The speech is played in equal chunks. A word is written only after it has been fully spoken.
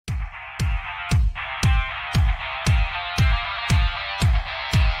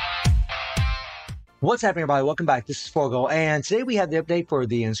What's happening, everybody? Welcome back. This is Forgo, and today we have the update for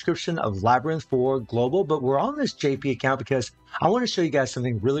the inscription of Labyrinth for Global, but we're on this JP account because I want to show you guys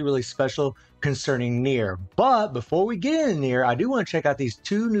something really special concerning Nier. But before we get in Nier, I do want to check out these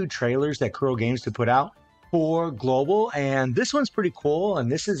two new trailers that Kuro Games to put out for Global, and this one's pretty cool,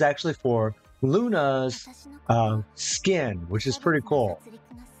 and this is actually for Luna's skin, which is pretty cool.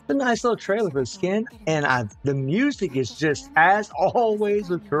 A nice little trailer for the skin, and the music is just, as always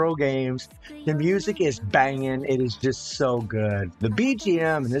with Kuro Games, the music is banging. It is just so good. The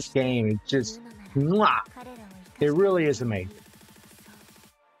BGM in this game is just mwah. It really is amazing.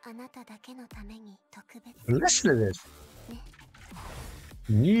 Listen to this.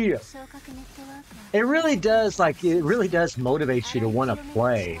 Yeah, it really does, it really does motivate you to want to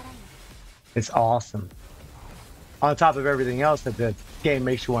play. It's awesome, on top of everything else that the game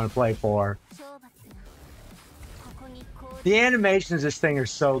makes you want to play for. The animations of this thing are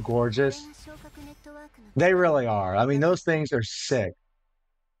so gorgeous. They really are. I mean, those things are sick.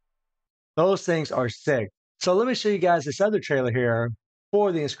 Those things are sick. So let me show you guys this other trailer here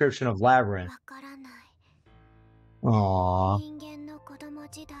for the inscription of Labyrinth. Aww.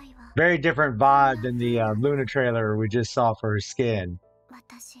 Very different vibe than the Luna trailer we just saw for her skin.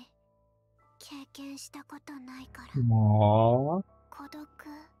 Aww.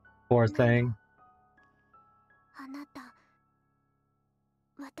 Poor thing.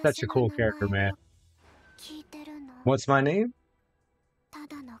 Such a cool character, man. What's my name?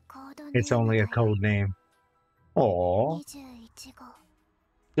 It's only a code name. Aww.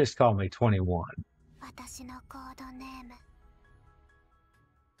 Just call me 21.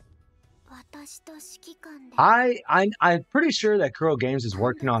 I'm pretty sure that Kuro Games is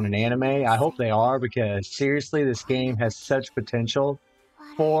working on an anime. I hope they are, because seriously, this game has such potential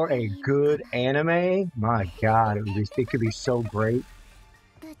for a good anime. My God, it could be so great.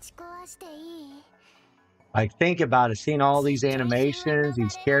 Like, think about it, seeing all these animations,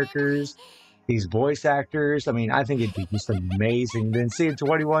 these characters, these voice actors. I mean, I think it'd be just amazing. Then seeing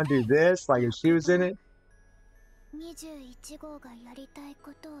 21 do this, like if she was in it.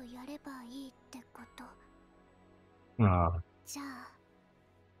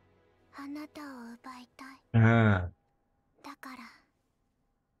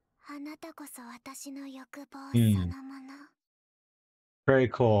 Very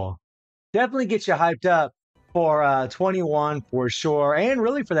cool. Definitely get you hyped up for 21 for sure, and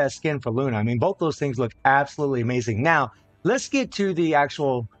really for that skin for Luna. I mean, both those things look absolutely amazing. Now, let's get to the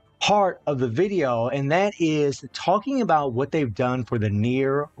actual part of the video, and that is talking about what they've done for the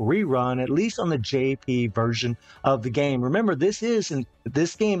Nier rerun, at least on the JP version of the game. Remember, this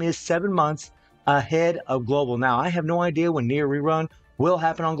game is 7 months ahead of Global. Now, I have no idea when Nier rerun will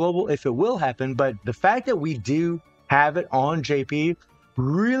happen on Global, if it will happen, but the fact that we do have it on JP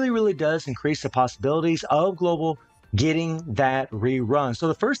really does increase the possibilities of Global getting that rerun. So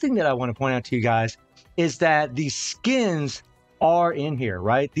the first thing that I want to point out to you guys is that these skins are in here,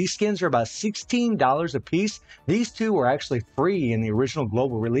 right? These skins are about $16 a piece. These two were actually free in the original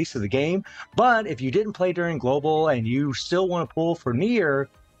Global release of the game, but if you didn't play during Global and you still want to pull for Nier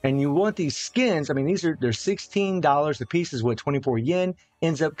and you want these skins, I mean, they're $16 a piece is what 24 yen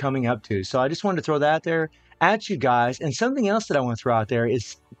ends up coming up to. So I just wanted to throw that out there at you guys. And something else that I want to throw out there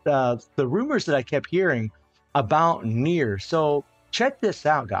is the rumors that I kept hearing about Nier. So check this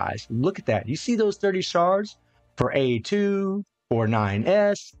out, guys. Look at that. You see those 30 shards for A2, for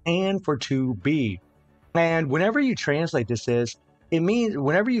 9S, and for 2B. And whenever you translate this it means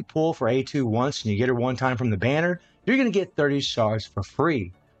whenever you pull for A2 once and you get her one time from the banner, you're going to get 30 shards for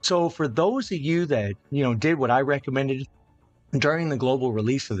free. So for those of you that, did what I recommended during the Global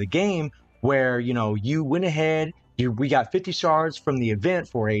release of the game, where, you went ahead, we got 50 shards from the event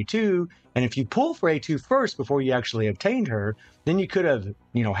for A2, and if you pull for A2 first before you actually obtained her, then you could have,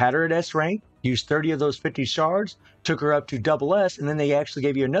 had her at S rank, used 30 of those 50 shards, took her up to double S, and then they actually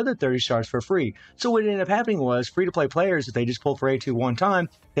gave you another 30 shards for free. So what ended up happening was, free-to-play players, if they just pulled for A2 one time,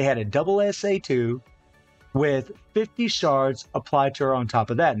 they had a double S A2 with 50 shards applied to her on top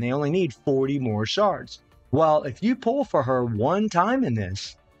of that, and they only need 40 more shards. Well, if you pull for her one time in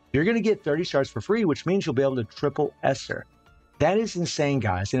this, you're going to get 30 shards for free, which means you'll be able to triple S her. That is insane,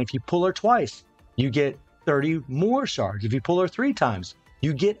 guys. And if you pull her twice, you get 30 more shards. If you pull her 3 times,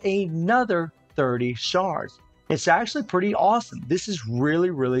 you get another 30 shards. It's actually pretty awesome. This is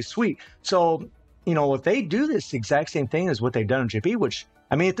really sweet. So, if they do this exact same thing as what they've done in JP, which,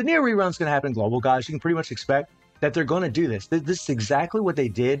 I mean, if the Nier rerun's going to happen in Global, guys, you can pretty much expect that they're going to do this. This is exactly what they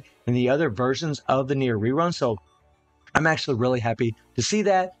did in the other versions of the Nier rerun. So I'm actually really happy to see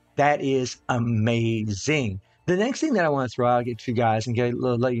that. That is amazing. The next thing that I want to throw out at you guys and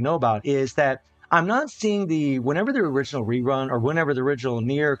let you know about is that I'm not seeing whenever the original rerun or whenever the original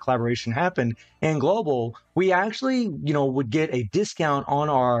Nier collaboration happened in global, we actually, would get a discount on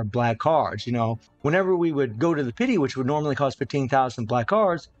our black cards. Whenever we would go to the pity, which would normally cost 15,000 black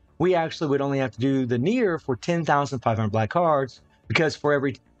cards, we actually would only have to do the Nier for 10,500 black cards, because for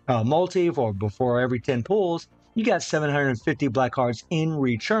every multi or before every 10 pulls, you got 750 black cards in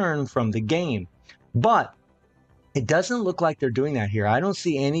return from the game. But it doesn't look like they're doing that here. I don't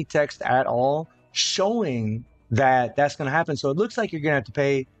see any text at all showing that that's going to happen. So it looks like you're going to have to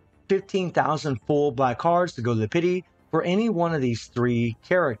pay 15,000 full black cards to go to the pity for any one of these 3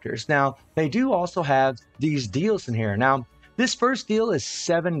 characters. Now, they do also have these deals in here. Now, this first deal is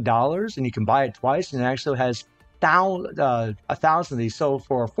 $7, and you can buy it twice, and it actually has 1,000 of these. So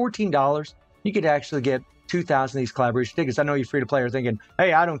for $14, you could actually get 2,000 of these collaboration tickets. I know you free-to-play are thinking,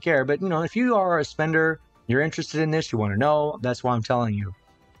 hey, I don't care. But, if you are a spender, you're interested in this, you want to know, that's why I'm telling you.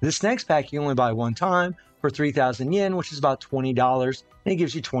 This next pack, you only buy one time for 3,000 yen, which is about $20, and it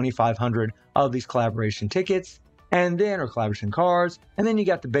gives you 2,500 of these collaboration tickets, or collaboration cards. And then you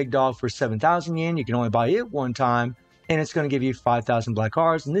got the big dog for 7,000 yen. You can only buy it one time, and it's going to give you 5,000 black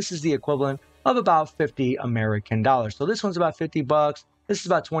cards, and this is the equivalent of about 50 American dollars. So this one's about 50 bucks, this is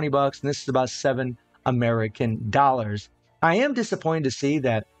about 20 bucks, and this is about 7 American dollars. I am disappointed to see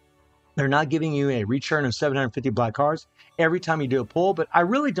that they're not giving you a return of 750 black cards every time you do a pull, but I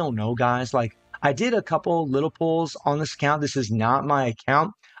really don't know, guys. Like, I did a couple little pulls on this account. This is not my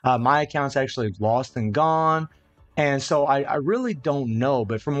account. My account's actually lost and gone. And so I really don't know.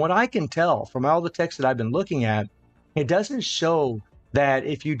 But from what I can tell, from all the text that I've been looking at, it doesn't show that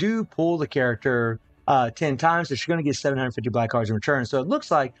if you do pull the character 10 times, that you're going to get 750 black cards in return. So it looks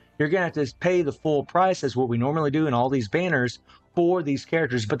like you're going to have to pay the full price as what we normally do in all these banners for these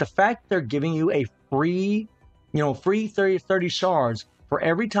characters. But the fact they're giving you a free 30 shards for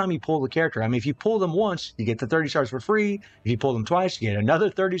every time you pull the character. I mean, if you pull them once, you get the 30 shards for free. If you pull them twice, you get another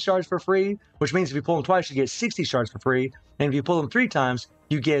 30 shards for free, which means if you pull them twice, you get 60 shards for free. And if you pull them 3 times,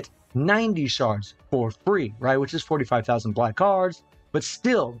 you get 90 shards for free, right? Which is 45,000 black cards. But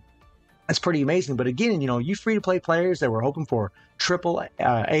still, that's pretty amazing. But again, you free-to-play players that were hoping for triple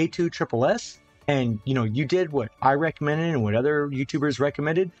A2 triple S, and you did what I recommended and what other YouTubers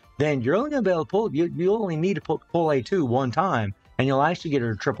recommended, then you're only going to be able to pull, you only need to pull A2 one time, and you'll actually get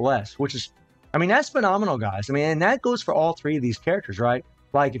a triple S, which is, I mean, that's phenomenal, guys. I mean, and that goes for all 3 of these characters, right?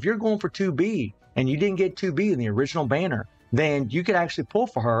 Like, if you're going for 2B and you didn't get 2B in the original banner, then you could actually pull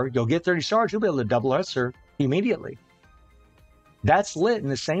for her. You'll get 30 shards. You'll be able to double S her immediately. That's lit.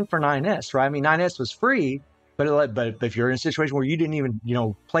 And the same for 9S, right? I mean, 9S was free, but if you're in a situation where you didn't even,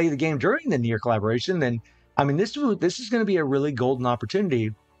 play the game during the Nier collaboration, then, I mean, this is going to be a really golden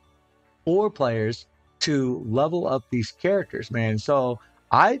opportunity for players to level up these characters, man. So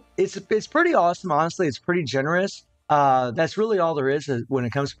it's pretty awesome. Honestly, it's pretty generous. That's really all there is when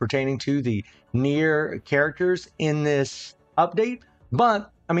it comes to pertaining to the Nier characters in this update.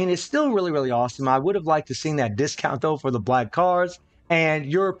 But I mean, it's still really, really awesome. I would have liked to seen that discount though for the black cards, and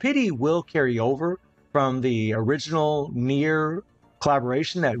your pity will carry over from the original Nier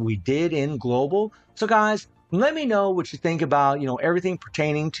collaboration that we did in global. So guys, let me know what you think about, everything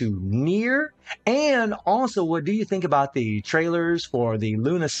pertaining to Nier, and also what do you think about the trailers for the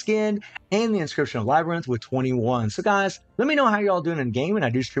Luna skin and the Inscription of Labyrinth with 21. So guys, let me know how y'all doing in game, and I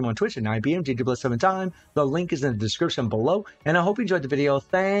do stream on Twitch at 9 p.m. GG+7 time. The link is in the description below, and I hope you enjoyed the video.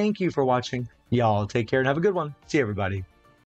 Thank you for watching. Y'all take care and have a good one. See you, everybody.